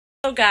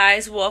Hello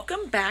guys,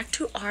 welcome back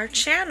to our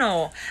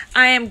channel.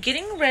 I am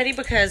getting ready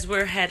because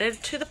we're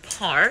headed to the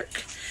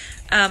park.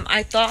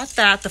 I thought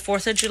that the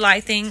 4th of July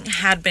thing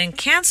had been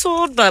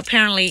canceled, but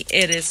apparently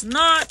it is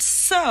not.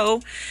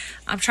 So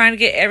I'm trying to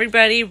get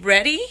everybody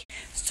ready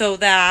so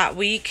that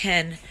we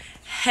can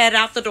head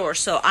out the door.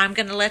 So I'm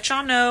going to let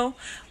y'all know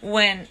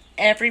when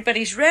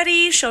everybody's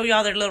ready, show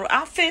y'all their little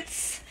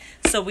outfits.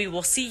 So we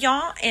will see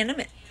y'all in a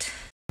minute.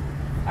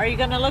 Are you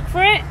going to look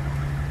for it?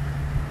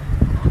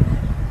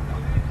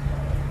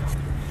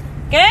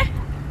 ¿Qué?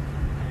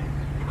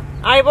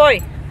 Ahí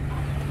voy.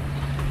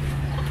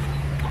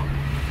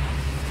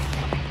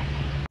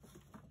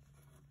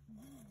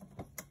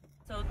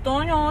 So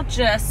Toño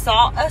just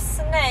saw a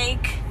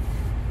snake,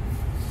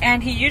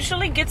 and he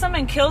usually gets them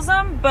and kills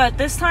them, but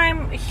this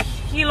time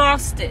he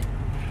lost it.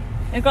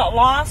 It got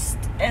lost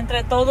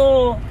entre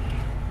todas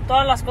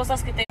las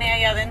cosas que tenía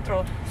ahí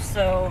adentro.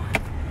 So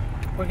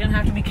we're gonna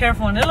have to be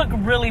careful, and they look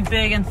really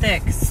big and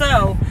thick.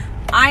 So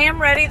I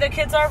am ready. The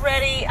kids are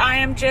ready. I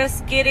am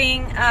just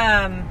getting,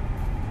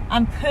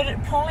 I'm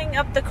pulling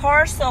up the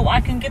car so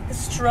I can get the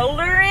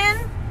stroller in,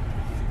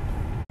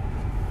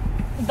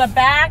 the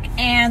back,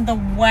 and the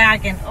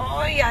wagon.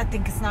 Oh yeah, I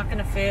think it's not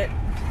gonna fit.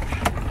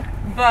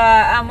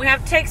 But we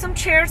have to take some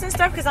chairs and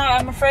stuff because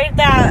I'm afraid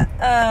that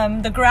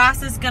the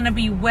grass is gonna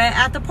be wet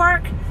at the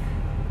park.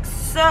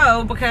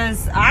 So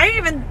because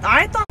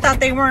I thought that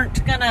they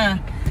weren't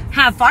gonna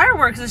have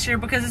fireworks this year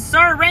because it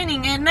started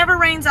raining. It never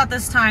rains at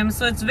this time,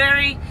 so it's a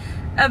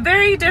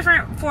very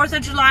different 4th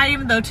of July,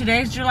 even though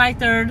today's July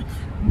 3rd.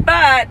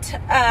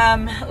 But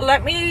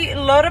let me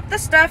load up the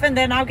stuff and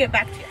then I'll get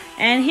back to you.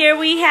 And here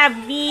we have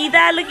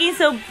Vida looking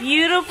so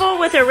beautiful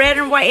with her red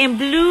and white and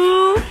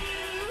blue.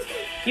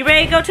 You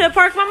ready to go to the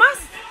park,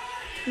 mamas?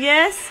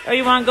 Yes? Or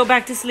you want to go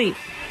back to sleep?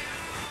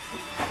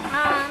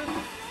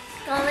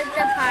 Go to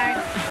the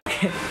park.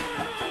 Okay.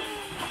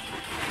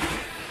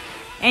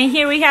 And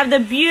here we have the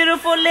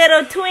beautiful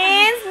little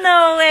twins,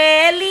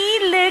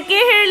 Noeli. Look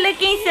at her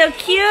looking so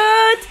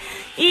cute.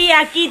 Y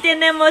aquí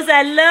tenemos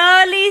a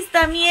Lolis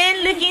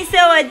también looking so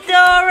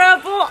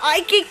adorable.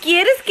 Ay, ¿qué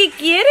quieres? ¿Qué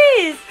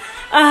quieres?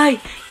 Ay,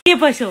 ¿qué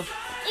pasó?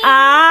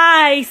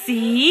 Ay,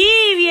 sí,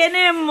 bien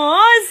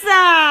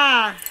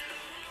hermosa.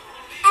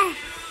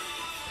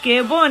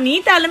 Qué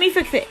bonita. Let me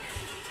fix it.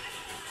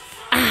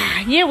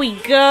 Ah, here we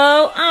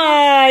go.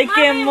 Ay,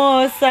 qué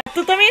hermosa.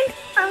 ¿Tú también?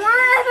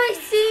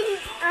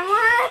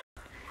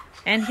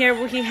 And here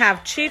we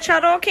have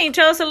Chicharo. Can you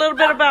tell us a little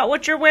bit about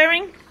what you're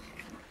wearing?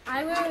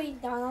 I'm wearing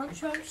Donald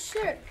Trump's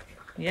shirt.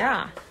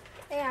 Yeah.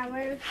 And I'm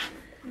wearing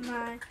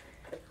my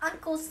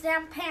Uncle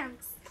Sam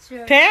pants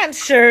shirt.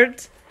 Pants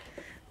shirt.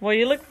 Well,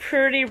 you look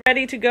pretty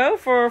ready to go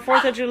for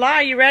 4th of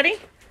July. You ready?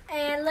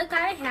 And look,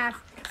 I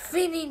have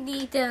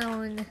Infinity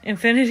Stone.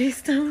 Infinity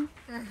Stone?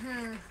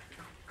 Uh-huh.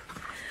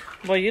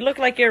 Well, you look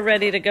like you're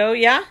ready to go,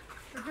 yeah?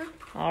 Uh-huh.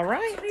 All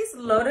right. Everybody's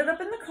loaded up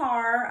in the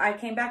car. I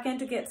came back in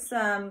to get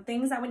some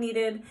things that we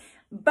needed,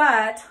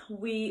 but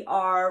we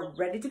are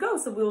ready to go.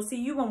 So we'll see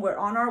you when we're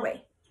on our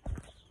way.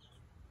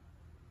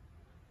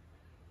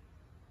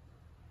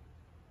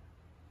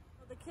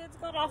 The kids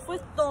got off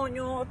with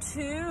Toño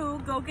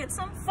to go get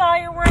some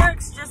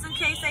fireworks just in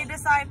case they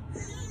decide,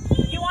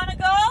 you want to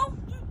go?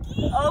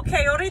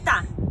 Okay,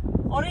 ahorita.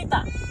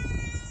 Ahorita.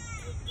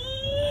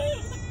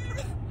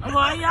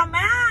 Why y'all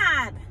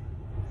mad?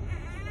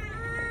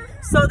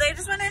 So they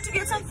just went in to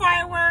get some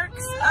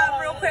fireworks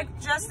real quick,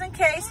 just in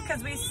case,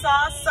 because we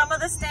saw some of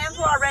the stands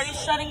were already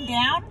shutting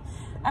down.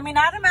 I mean,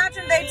 I'd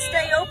imagine they'd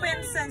stay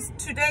open since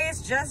today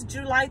is just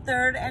July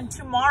 3rd and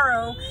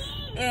tomorrow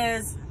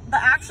is the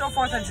actual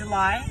 4th of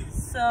July.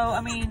 So, I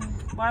mean,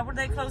 why would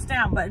they close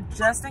down? But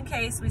just in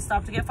case, we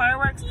stopped to get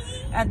fireworks,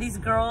 and these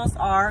girls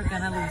are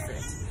going to lose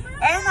it.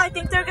 And I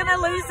think they're going to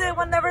lose it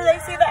whenever they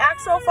see the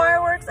actual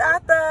fireworks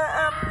at the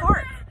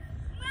park.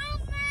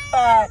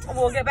 But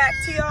we'll get back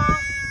to y'all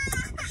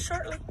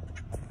shortly.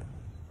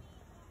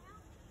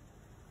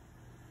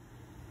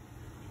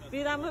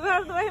 Vida, move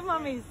out of the way,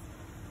 mummies.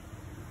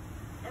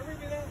 Hurry,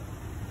 Vida.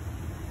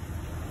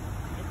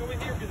 Look over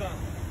here, Vida.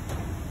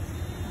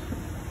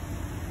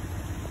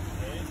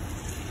 Hey,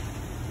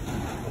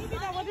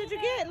 Vida, what did you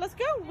get? Let's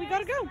go. We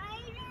gotta go.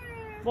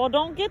 Well,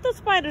 don't get the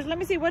spiders. Let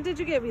me see. What did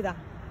you get, Vida?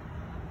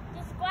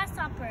 Just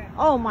grasshopper.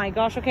 Oh my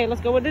gosh. Okay,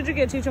 let's go. What did you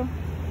get, Chicho?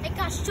 I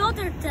got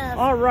shoulder stuff.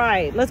 All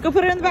right. Let's go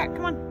put it in the back.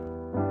 Come on.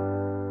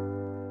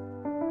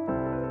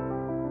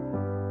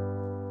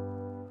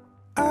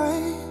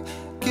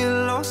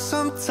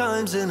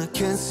 Sometimes and I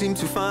can't seem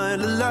to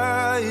find a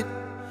light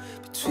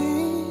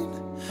between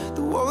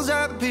the walls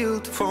I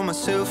built for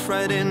myself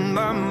right in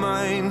my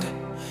mind.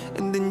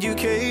 And then you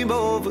came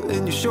over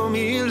and you showed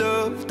me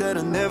love that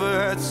I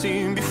never had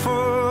seen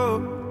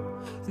before.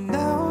 And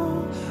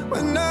now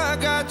when I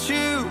got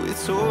you,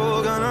 it's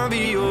all gonna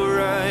be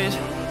alright.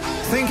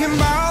 Thinking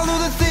about all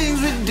the things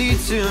we did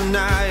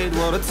tonight.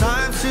 What a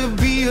time to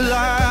be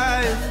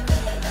alive.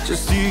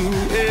 Just you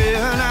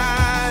and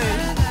I.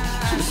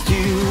 Just you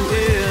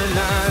and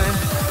I.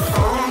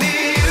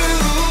 Only you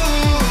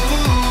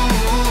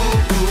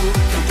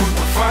can put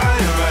the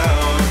fire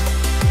out.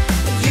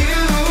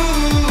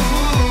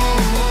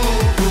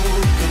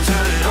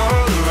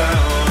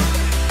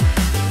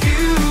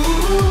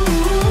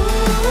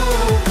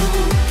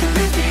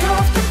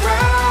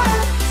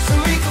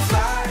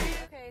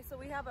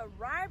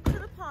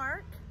 the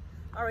park.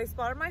 I already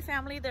spotted my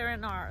family. They're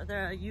in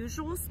their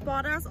usual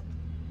spot as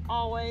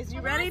always.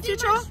 You ready,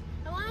 Chicho?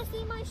 I want to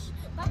see my.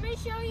 Let me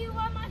show you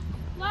what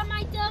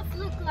my dove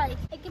look like.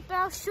 I can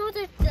bow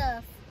shoulder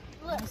dove.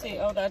 Look. Let me see.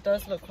 Oh, that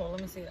does look cool.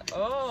 Let me see.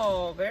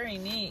 Oh, very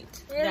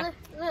neat. Yeah.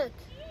 Look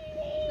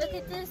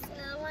at this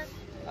one.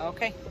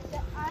 Okay.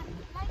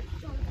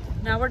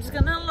 Now we're just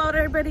gonna unload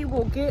everybody.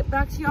 We'll get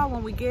back to y'all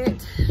when we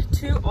get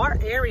to our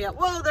area.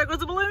 Whoa, there goes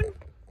the balloon.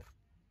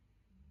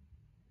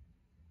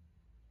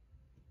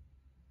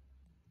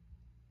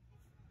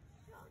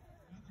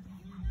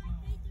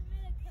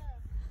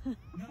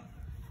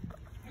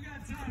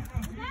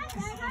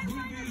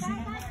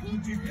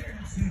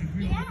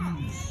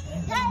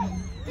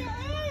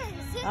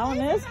 That one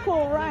is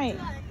cool, right?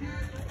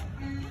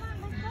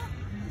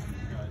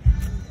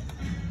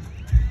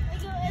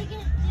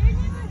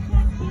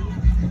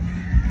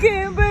 Get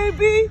him,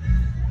 baby.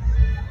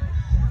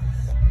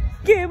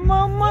 Get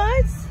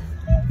mamas.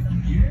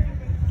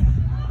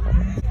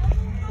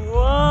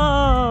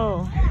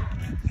 Whoa.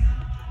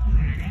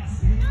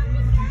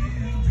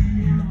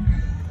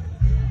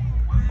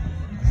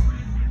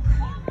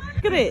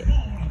 Look at it.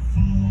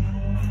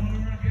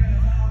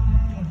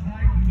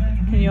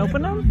 Can you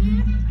open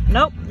them?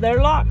 Nope,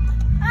 they're locked.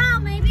 Oh,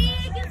 maybe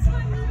it gets for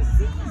a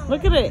museum.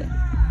 Look at it.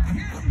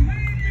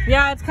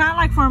 Yeah, it's kind of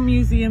like for a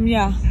museum,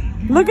 yeah.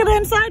 Look at the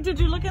inside. Did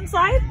you look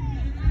inside?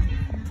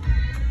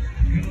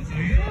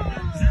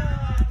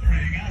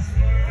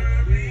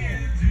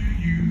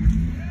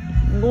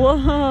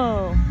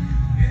 Whoa.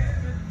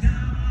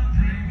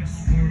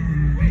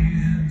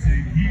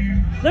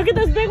 Look at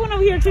this big one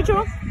over here,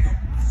 Chicho.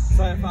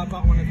 So if I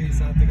bought one of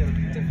these, I have to get a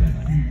different.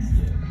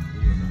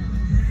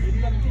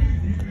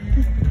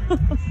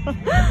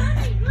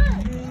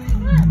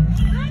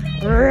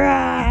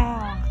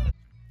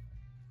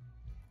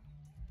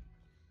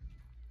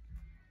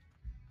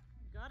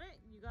 Got it?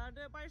 You gotta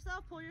do it by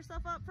yourself. Pull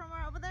yourself up from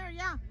over there.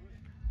 Yeah.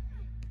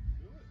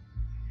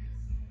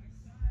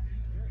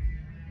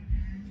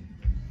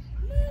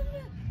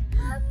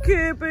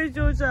 ¿Qué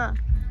pechosa?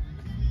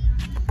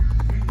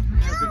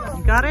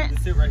 You got it?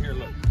 Sit right here,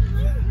 look.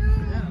 Yeah,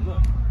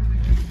 look.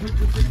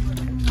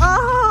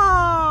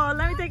 Oh,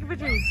 let me take a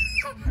picture.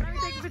 Let me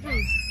take a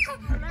picture.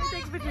 Let me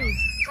take a picture.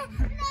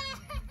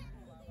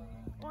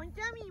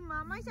 Onta mi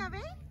mamá,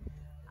 ¿sabe?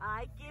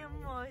 Ay, qué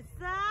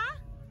hermosa.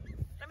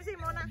 Let me see,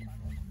 Mona.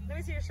 Let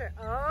me see your shirt.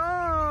 Oh.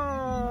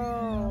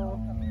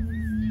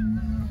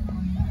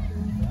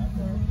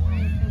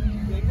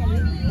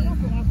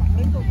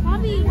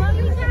 Mommy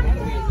can't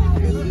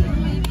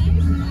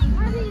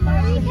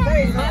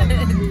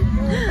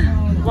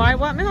Why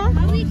what, mijo?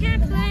 Mommy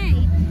can't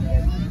play.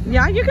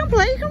 Yeah, you can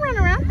play. You can run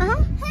around.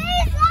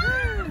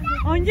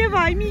 ¿Dónde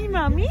va mi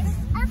mami?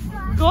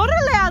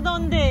 Córrele a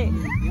dónde.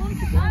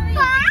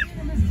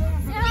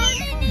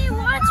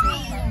 Watch me.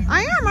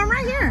 I am. I'm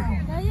right here.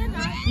 No, you're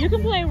not. You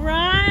can play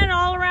right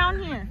all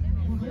around here.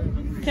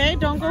 Okay,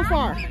 don't go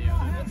far.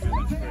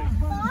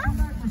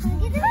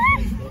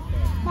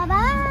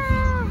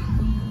 Bye-bye.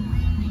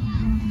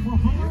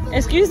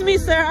 Excuse me,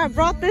 sir. I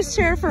brought this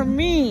chair for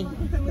me.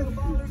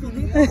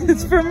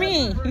 It's for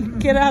me.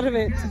 Get out of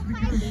it.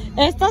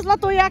 Esta es la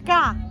tuya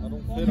acá.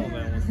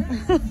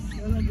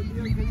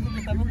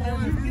 I don't fit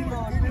on that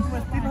one.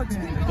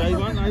 Ahí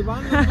van, ahí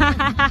van.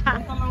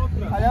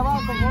 Allá va,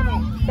 Tomono.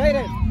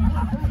 Espere.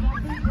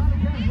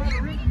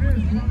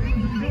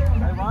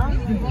 Ahí van.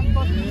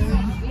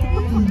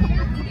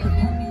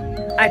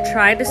 I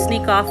tried to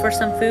sneak off for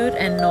some food,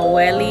 and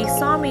Noelle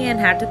saw me and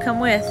had to come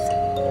with.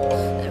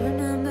 I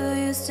remember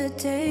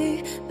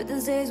yesterday, but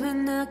those days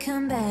when I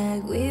come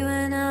back, we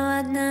went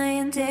out at night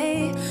and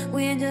day,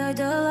 we enjoyed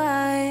our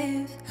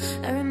life.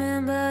 I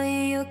remember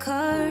in your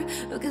car,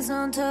 looking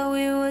on till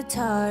we were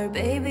tired.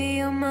 Baby,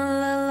 you're my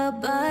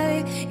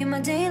lullaby, you're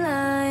my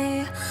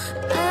daylight.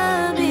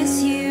 I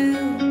miss you,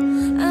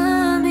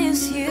 I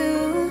miss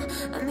you,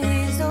 I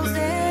miss those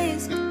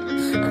days, I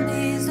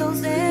miss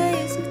those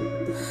days.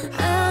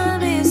 I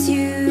miss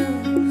you,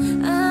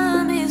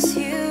 I miss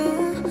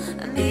you,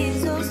 I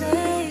miss those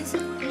days, I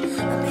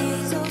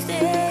miss those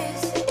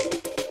days.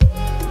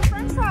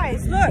 French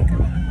fries, look.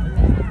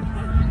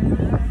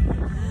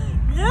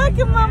 Look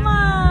at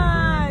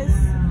mamas.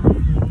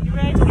 You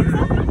ready to get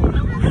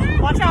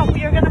some? Watch out,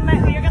 you're gonna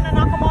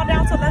knock them all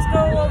down, so let's go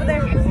over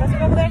there. Let's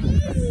go over there.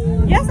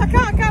 Yes,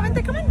 acá,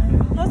 vente, come in.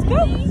 Let's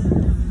go.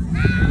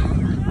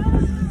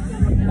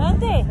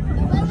 Vente.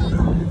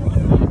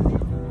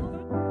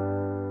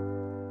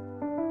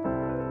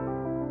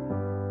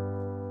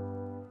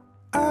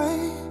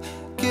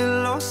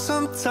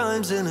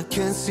 Sometimes and I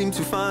can't seem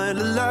to find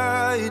a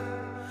light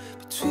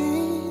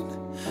between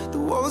the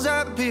walls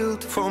I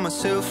built for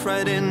myself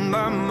right in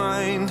my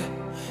mind.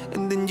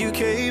 And then you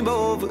came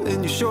over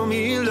and you showed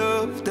me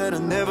love that I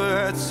never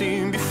had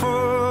seen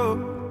before.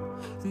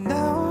 And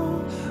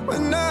now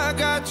when I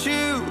got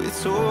you,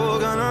 it's all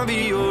gonna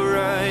be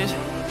alright.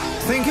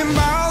 Thinking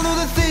about all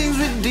the things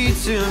we did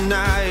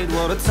tonight.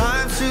 What a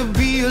time to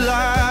be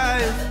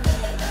alive.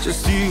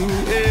 Just you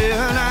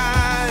and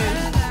I.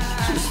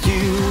 Just you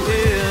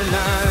and I.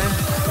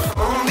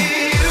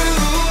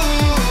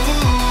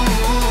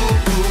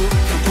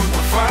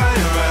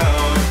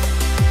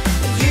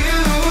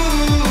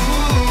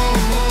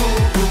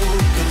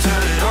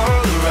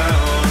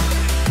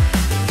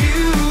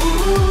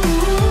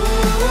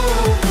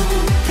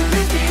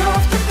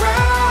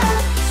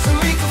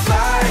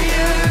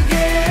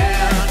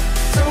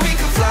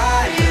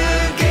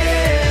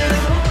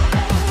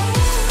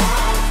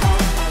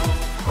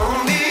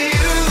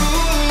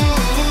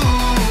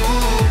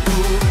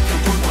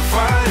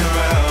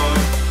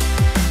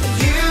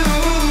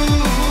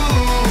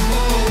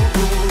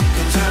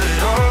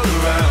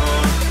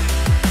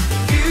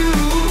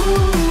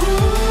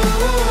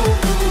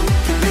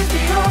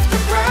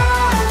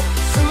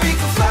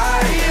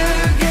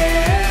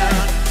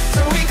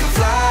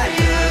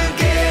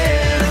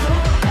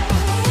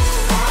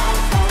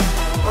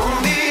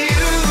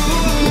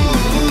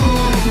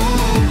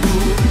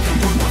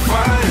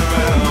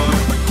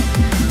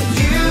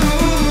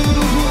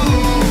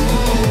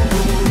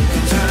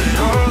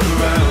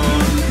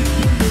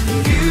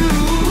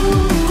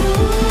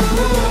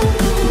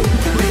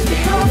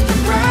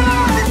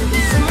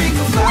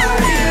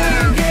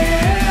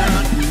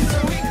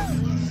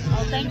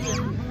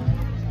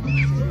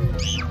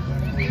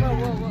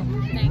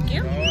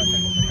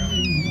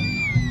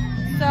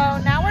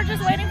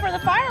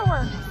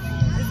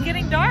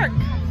 getting dark.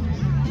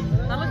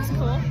 That looks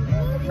cool.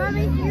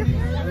 Mommy, you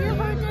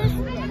hold this.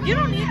 You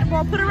don't need it.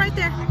 Well, put it right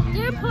there.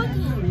 They're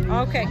poking.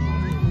 Okay.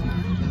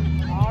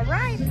 All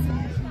right.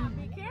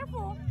 Be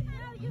careful.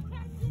 No, you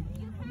can't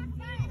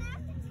fire it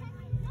after 10.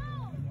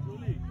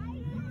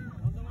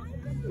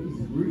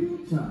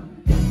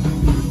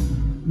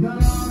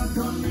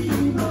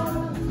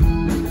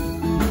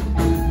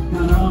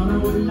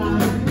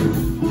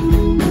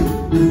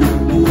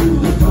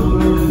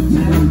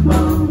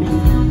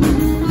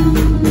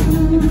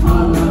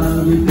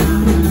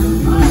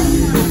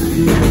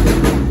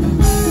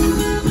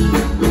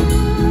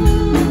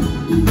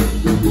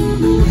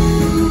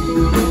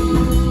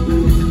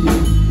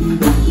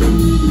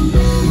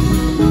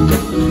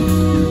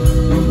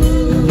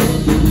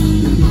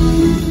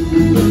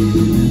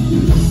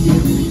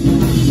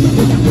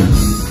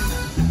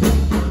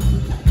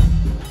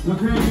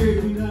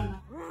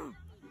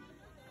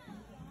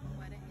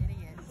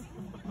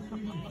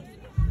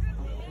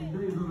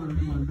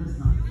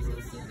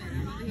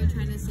 You're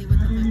trying to see what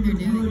the fuck they're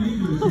doing.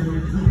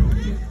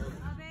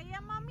 Bella,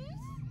 mami.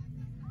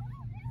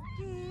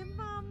 ¿Qué,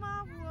 mamá?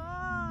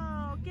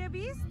 Wow. ¿Qué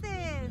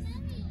vistes?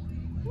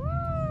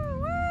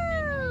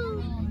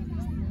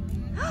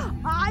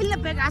 Ay, le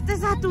pegaste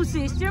a tu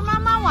sister,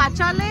 mamá.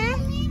 Guáchale.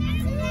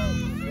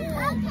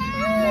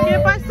 ¿Qué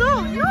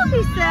pasó? No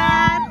be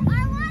sad.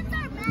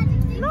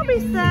 No be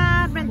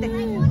sad. Vente.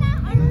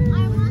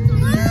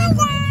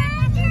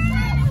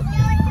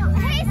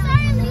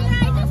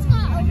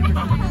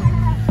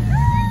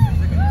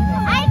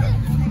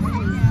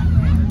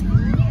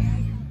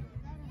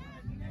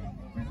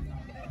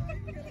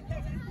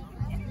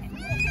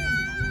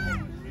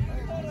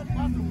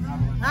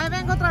 Ahí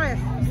vengo otra vez.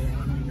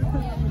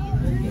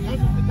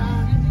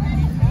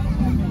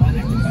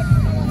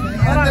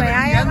 Órale,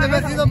 ahí Han de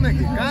haber sido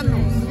mexicanos.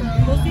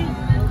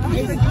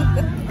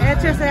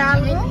 échese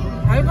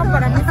algo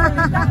para mí.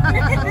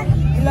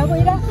 Y luego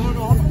irá.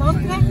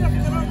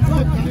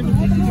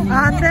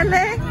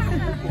 Ándele.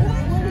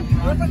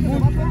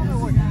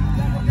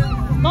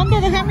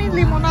 ¿Dónde dejé mi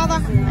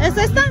limonada? ¿Es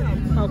esta?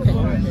 Ok.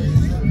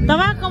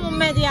 Estaba como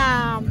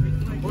media...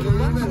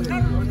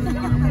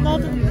 No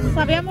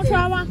sabía mucho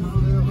agua.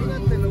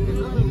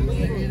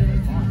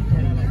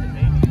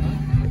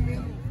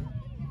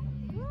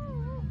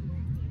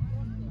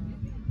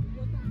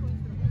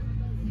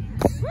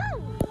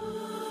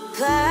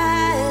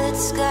 Violet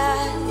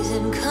skies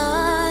and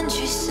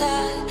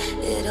countryside,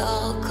 it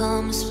all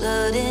comes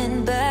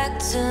flooding back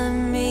to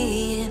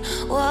me in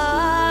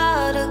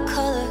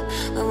watercolor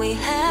when we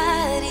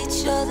had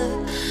each other,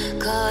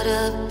 caught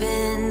up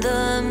in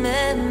the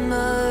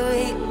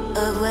memory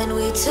of when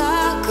we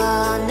talk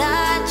all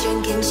night,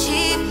 drinking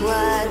cheap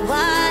white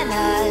wine.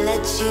 I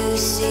let you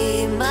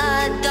see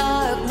my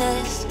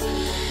darkness,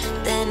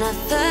 then I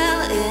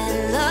fell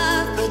in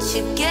love, but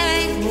you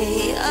gave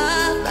me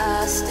up.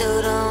 I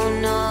still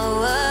don't know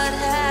what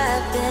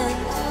happened.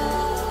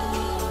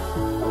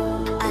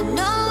 I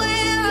know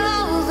we're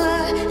over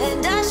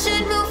and I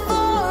should move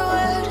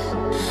forward.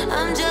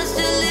 I'm just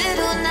a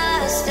little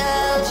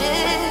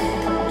nostalgic.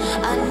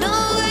 I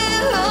know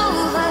we're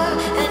over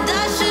and I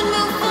should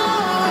move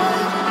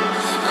forward.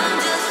 I'm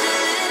just a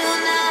little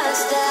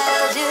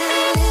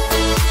nostalgic.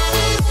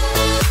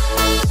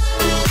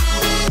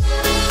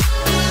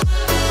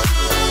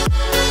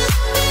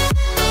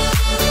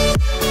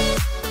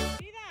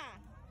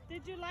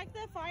 Did you like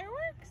the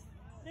fireworks?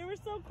 They were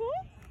so cool?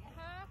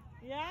 Huh?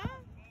 Yeah?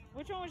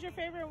 Which one was your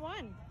favorite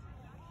one?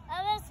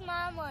 The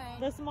small one.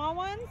 The small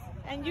ones?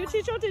 And you,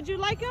 Chicho, did you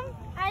like them?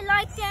 I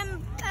like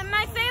them.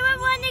 My favorite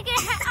one to get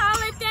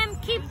all of them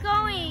keep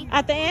going.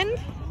 At the end?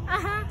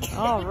 Uh-huh.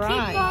 All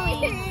right.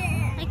 Keep going.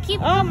 I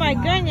keep Oh my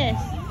goodness.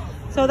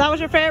 So that was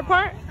your favorite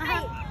part?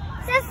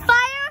 The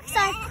fireworks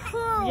are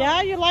cool.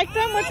 Yeah, you liked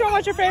them? Which one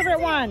was your favorite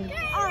one?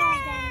 All of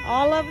them.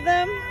 All of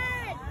them?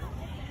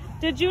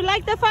 Did you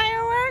like the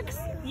fireworks?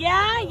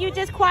 Yeah? You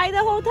just quiet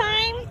the whole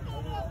time?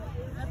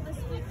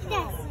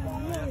 Yes.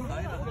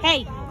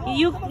 Hey,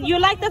 you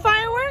like the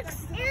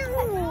fireworks?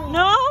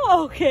 No?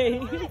 Okay.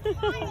 You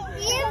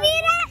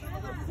read it?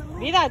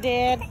 Vida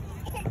did.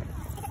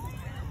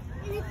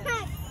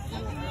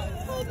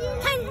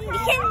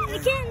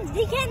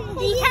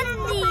 Candy.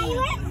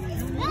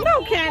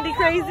 No candy,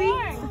 crazy.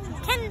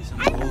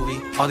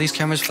 Movie. All these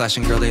cameras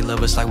flashing, girl, they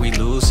love us like we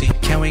Lucy.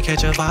 Can we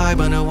catch a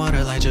vibe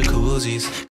underwater like jacuzzis?